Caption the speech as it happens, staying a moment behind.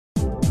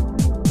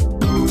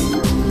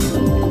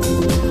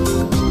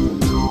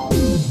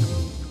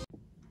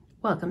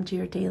Welcome to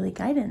your daily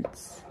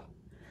guidance.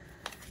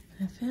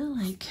 I feel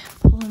like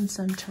pulling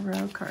some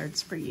tarot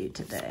cards for you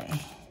today.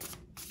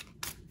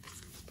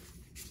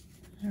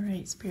 All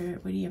right,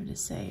 Spirit, what do you have to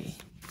say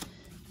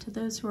to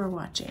those who are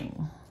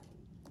watching?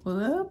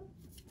 Whoop.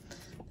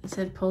 I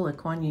said pull a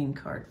Kuan Yin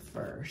card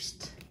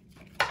first,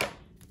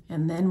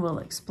 and then we'll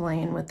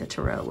explain with the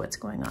tarot what's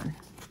going on.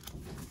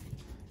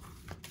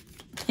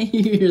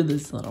 You hear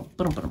this little...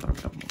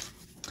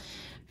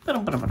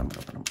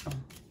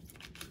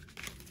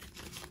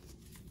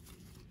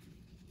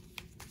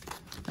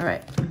 All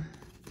right.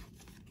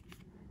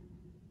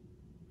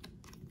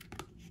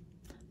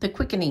 The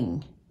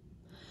Quickening.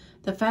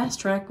 The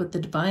fast track with the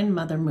Divine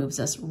Mother moves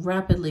us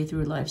rapidly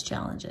through life's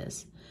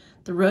challenges.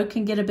 The road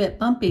can get a bit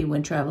bumpy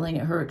when traveling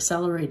at her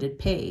accelerated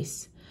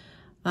pace,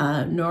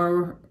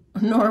 nor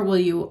will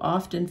you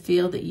often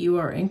feel that you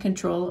are in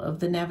control of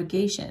the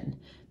navigation.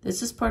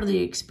 This is part of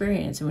the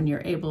experience when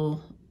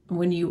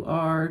you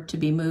are to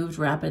be moved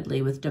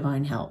rapidly with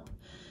divine help.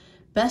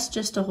 Best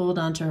just to hold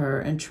on to her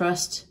and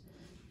trust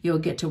you'll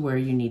get to where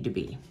you need to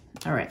be.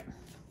 All right.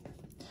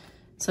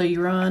 So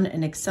you're on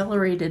an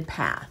accelerated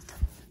path.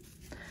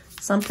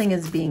 Something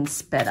is being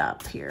sped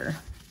up here.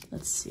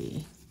 Let's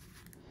see.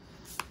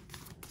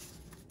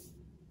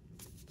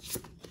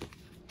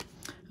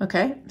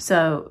 Okay,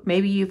 so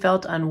maybe you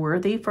felt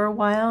unworthy for a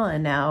while,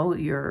 and now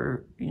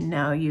you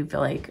feel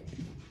like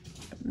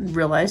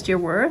realized your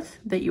worth,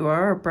 that you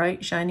are a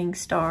bright shining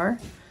star,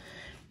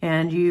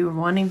 and you're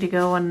wanting to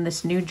go on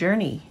this new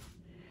journey.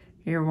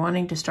 You're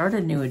wanting to start a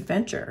new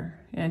adventure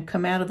and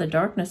come out of the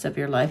darkness of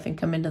your life and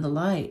come into the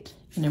light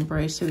and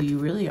embrace who you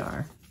really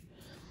are.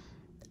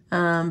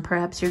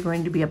 Perhaps you're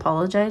going to be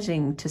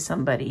apologizing to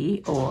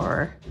somebody,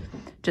 or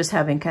just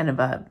having kind of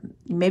a,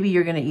 maybe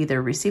you're going to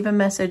either receive a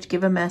message,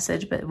 give a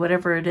message, but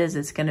whatever it is,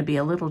 it's going to be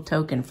a little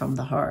token from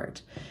the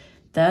heart.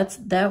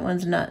 That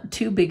one's not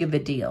too big of a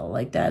deal.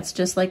 Like, that's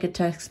just like a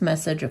text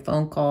message, a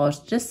phone call. It's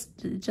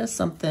just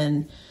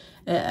something.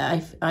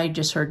 I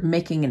just heard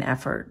making an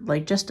effort,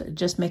 like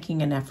just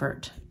making an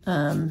effort.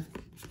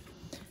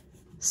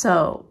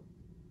 So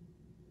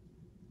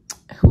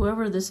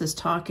whoever this is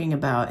talking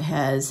about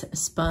has they've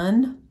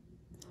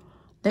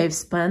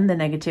spun the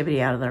negativity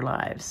out of their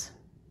lives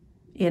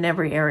in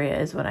every area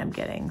is what I'm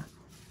getting.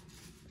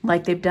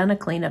 Like, they've done a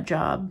cleanup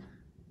job.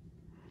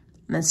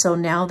 And so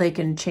now they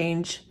can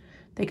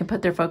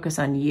put their focus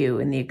on you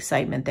and the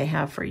excitement they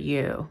have for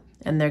you.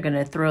 And they're going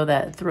to throw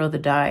the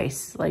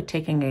dice, like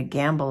taking a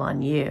gamble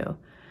on you.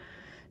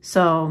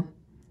 So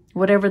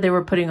whatever they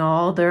were putting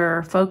all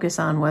their focus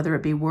on, whether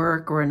it be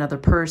work or another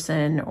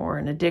person or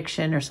an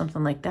addiction or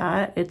something like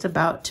that, it's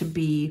about to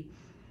be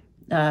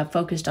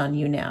focused on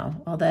you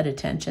now. All that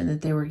attention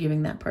that they were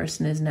giving that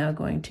person is now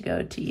going to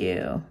go to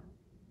you.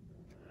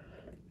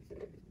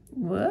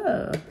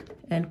 Whoa.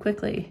 And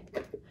quickly.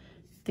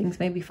 Things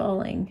may be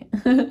falling.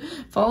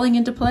 Falling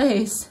into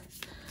place.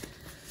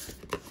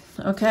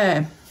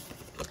 Okay.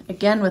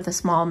 Again, with a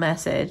small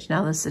message.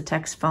 Now this is a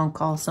text, phone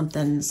call,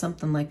 something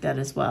like that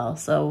as well.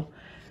 So,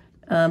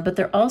 but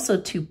they're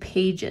also 2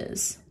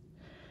 pages.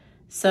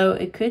 So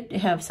it could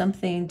have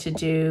something to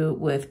do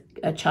with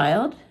a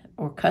child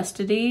or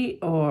custody,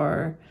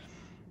 or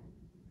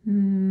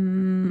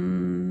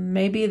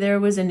maybe there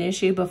was an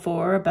issue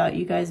before about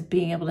you guys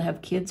being able to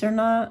have kids or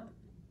not.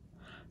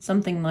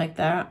 Something like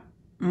that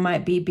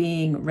might be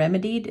being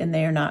remedied, and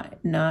they are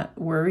not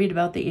worried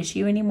about the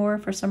issue anymore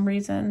for some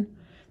reason.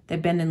 They've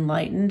been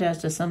enlightened as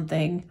to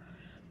something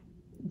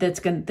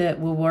that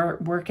will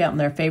work out in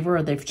their favor,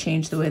 or they've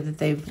changed the way that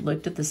they've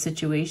looked at the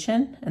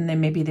situation, and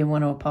maybe they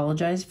want to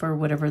apologize for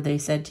whatever they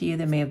said to you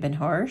that may have been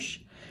harsh.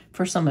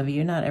 For some of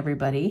you, not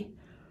everybody.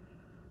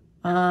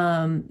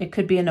 It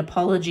could be an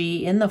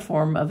apology in the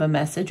form of a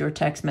message or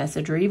text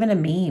message, or even a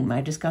meme.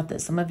 I just got that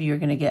some of you are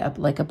going to get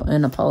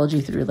an apology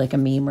through like a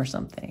meme or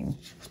something.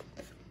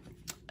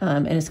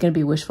 And it's going to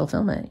be wish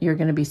fulfillment. You're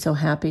going to be so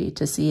happy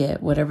to see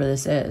it, whatever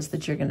this is,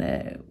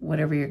 that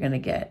whatever you're going to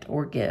get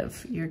or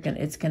give,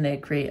 it's going to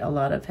create a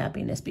lot of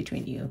happiness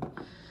between you.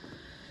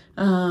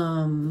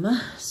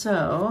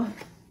 So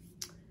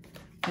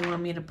they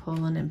want me to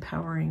pull an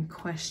empowering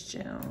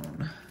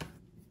question.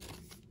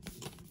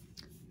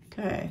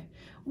 Okay.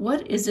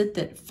 What is it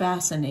that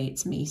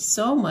fascinates me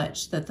so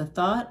much that the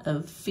thought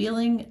or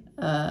feeling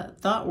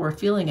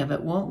of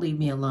it won't leave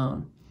me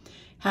alone?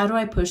 How do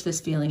I push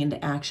this feeling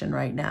into action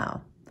right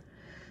now?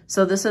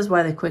 So this is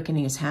why the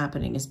quickening is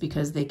happening, is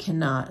because they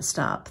cannot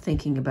stop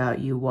thinking about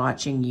you,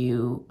 watching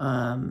you.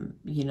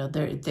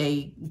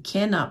 They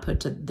cannot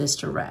put this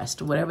to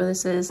rest. Whatever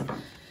this is,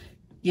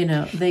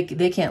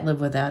 they can't live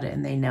without it,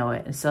 and they know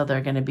it. And so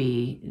they're going to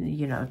be,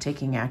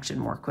 taking action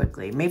more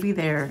quickly.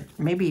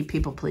 Maybe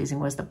people pleasing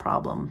was the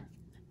problem.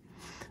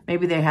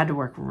 Maybe they had to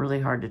work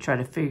really hard to try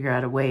to figure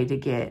out a way to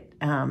get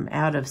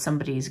out of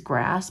somebody's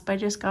grasp. I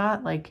just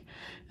got, like,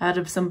 out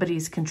of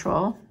somebody's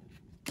control,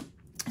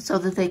 so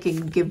that they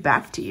can give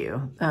back to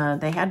you.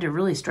 They had to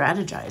really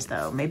strategize,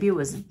 though. Maybe it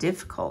was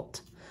difficult,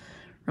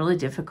 really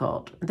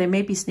difficult. They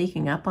may be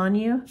sneaking up on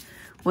you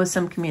with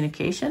some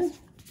communication.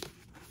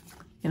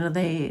 You know,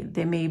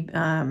 they may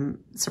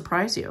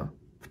surprise you.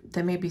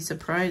 They may be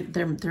surprised.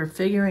 They're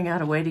figuring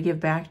out a way to give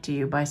back to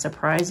you by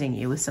surprising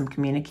you with some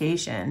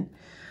communication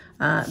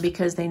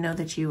because they know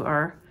that you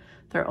are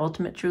their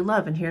ultimate true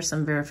love. And here's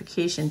some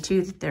verification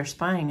too that they're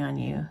spying on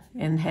you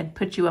and had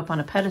put you up on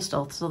a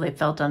pedestal so they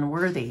felt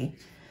unworthy.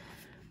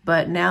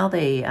 But now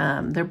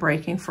they're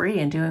breaking free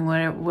and doing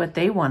what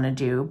they want to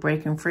do,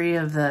 breaking free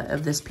of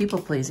this people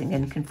pleasing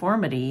and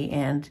conformity,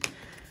 and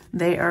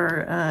they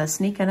are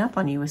sneaking up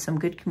on you with some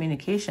good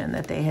communication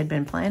that they had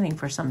been planning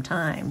for some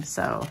time.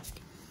 So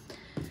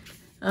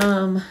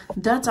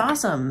that's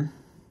awesome.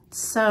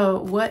 So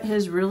what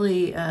has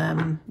really,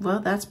 well,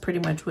 that's pretty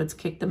much what's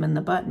kicked them in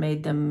the butt,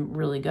 made them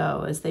really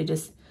go, is they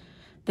just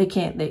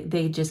can't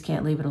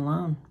leave it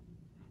alone.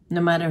 No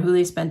matter who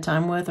they spend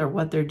time with or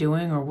what they're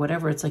doing or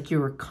whatever, it's like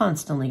you were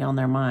constantly on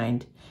their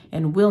mind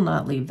and will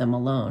not leave them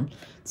alone.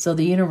 So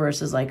the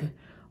universe is like,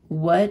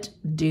 what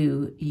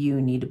do you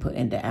need to put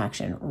into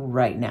action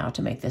right now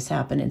to make this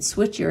happen? And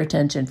switch your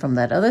attention from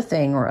that other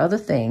thing or other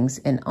things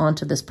and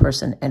onto this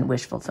person and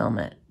wish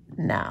fulfillment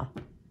now.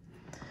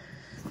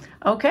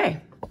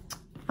 Okay.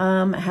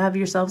 Have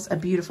yourselves a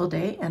beautiful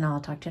day, and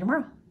I'll talk to you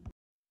tomorrow.